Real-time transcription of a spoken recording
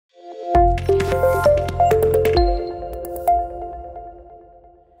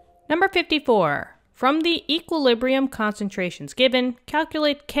Number 54. From the equilibrium concentrations given,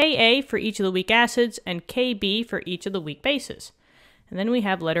 calculate Ka for each of the weak acids and Kb for each of the weak bases. And then we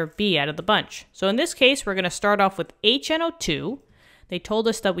have letter B out of the bunch. So in this case, we're going to start off with HNO2. They told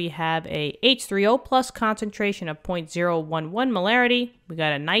us that we have a H3O plus concentration of 0.011 molarity. We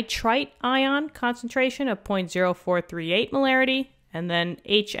got a nitrite ion concentration of 0.0438 molarity. And then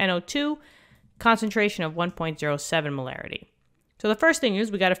HNO2 concentration of 1.07 molarity. So the first thing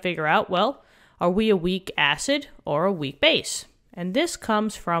is we got to figure out, well, are we a weak acid or a weak base? And this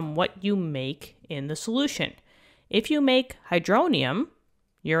comes from what you make in the solution. If you make hydronium,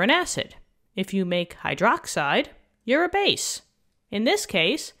 you're an acid. If you make hydroxide, you're a base. In this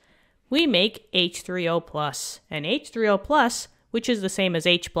case, we make H3O plus. And H3O plus, which is the same as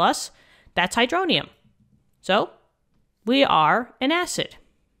H plus, that's hydronium. So we are an acid.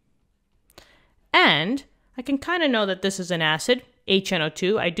 And I can kind of know that this is an acid.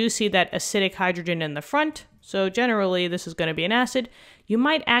 HNO2. I do see that acidic hydrogen in the front, so generally this is going to be an acid. You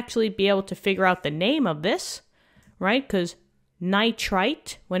might actually be able to figure out the name of this, right? Because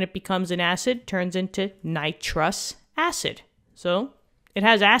nitrite, when it becomes an acid, turns into nitrous acid. So it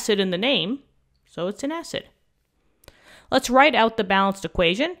has acid in the name, so it's an acid. Let's write out the balanced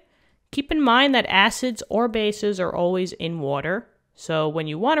equation. Keep in mind that acids or bases are always in water, so when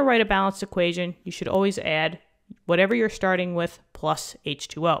you want to write a balanced equation, you should always add whatever you're starting with plus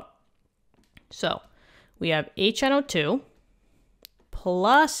H2O. So we have HNO2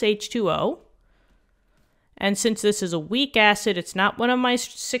 plus H2O. And since this is a weak acid, it's not one of my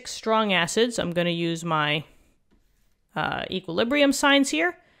 6 strong acids. I'm going to use my equilibrium signs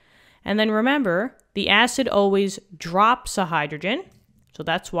here. And then remember, the acid always drops a hydrogen. So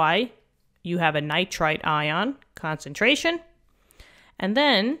that's why you have a nitrite ion concentration. And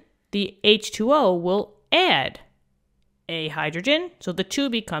then the H2O will add a hydrogen, so the 2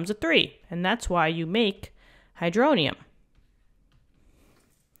 becomes a 3, and that's why you make hydronium.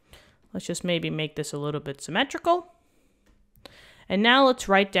 Let's just maybe make this a little bit symmetrical. And now let's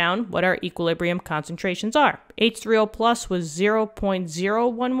write down what our equilibrium concentrations are. H3O plus was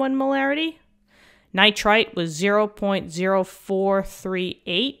 0.011 molarity. Nitrite was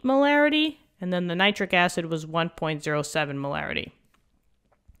 0.0438 molarity. And then the nitric acid was 1.07 molarity.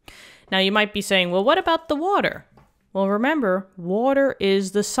 Now you might be saying, well, what about the water? Well, remember, water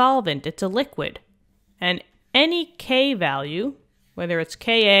is the solvent. It's a liquid. And any K value, whether it's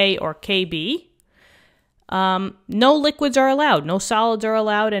Ka or Kb, no liquids are allowed. No solids are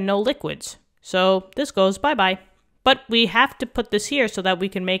allowed and no liquids. So this goes bye-bye. But we have to put this here so that we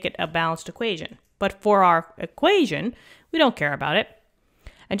can make it a balanced equation. But for our equation, we don't care about it.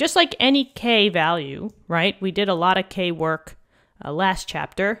 And just like any K value, right, we did a lot of K work last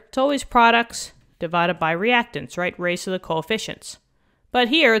chapter. It's always products divided by reactants, right? Raised to the coefficients. But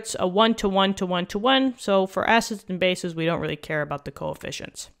here it's a 1 to 1 to 1 to 1. So for acids and bases, we don't really care about the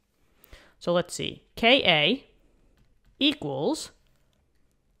coefficients. So let's see. Ka equals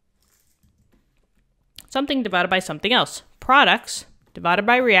something divided by something else. Products divided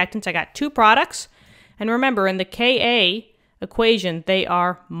by reactants. I got 2 products. And remember, in the Ka equation, they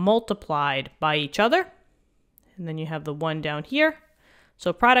are multiplied by each other. And then you have the 1 down here.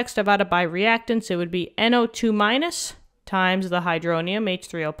 So products divided by reactants, it would be NO2 minus times the hydronium,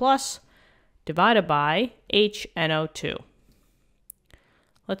 H3O plus, divided by HNO2.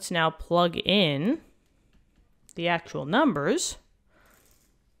 Let's now plug in the actual numbers.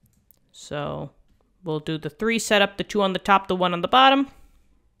 So we'll do the 3 setup, the 2 on the top, the 1 on the bottom.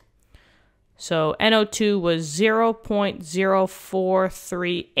 So NO2 was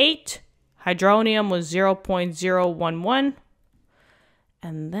 0.0438. Hydronium was 0.011.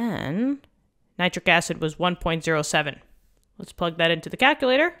 And then nitric acid was 1.07. Let's plug that into the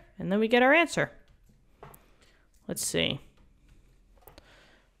calculator, and then we get our answer. Let's see.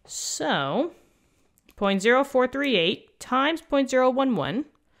 So 0.0438 times 0.011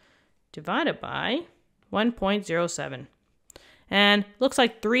 divided by 1.07. And looks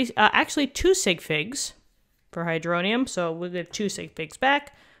like actually 2 sig figs for hydronium, so we'll give 2 sig figs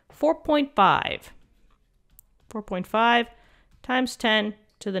back. 4.5. 4.5 times 10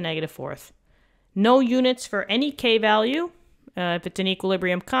 to the negative 4th. No units for any K value. If it's an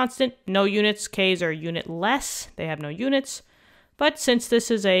equilibrium constant, no units. K's are unitless. They have no units. But since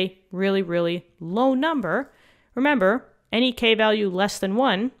this is a really, really low number, remember, any K value less than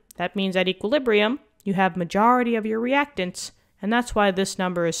 1, that means at equilibrium, you have majority of your reactants, and that's why this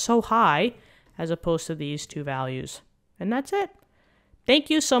number is so high as opposed to these 2 values. And that's it. Thank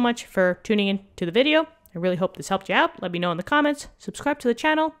you so much for tuning in to the video. I really hope this helped you out. Let me know in the comments. Subscribe to the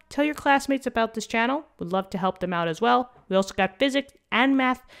channel. Tell your classmates about this channel. Would love to help them out as well. We also got physics and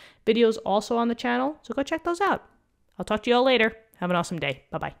math videos also on the channel, so go check those out. I'll talk to you all later. Have an awesome day.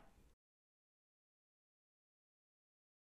 Bye-bye.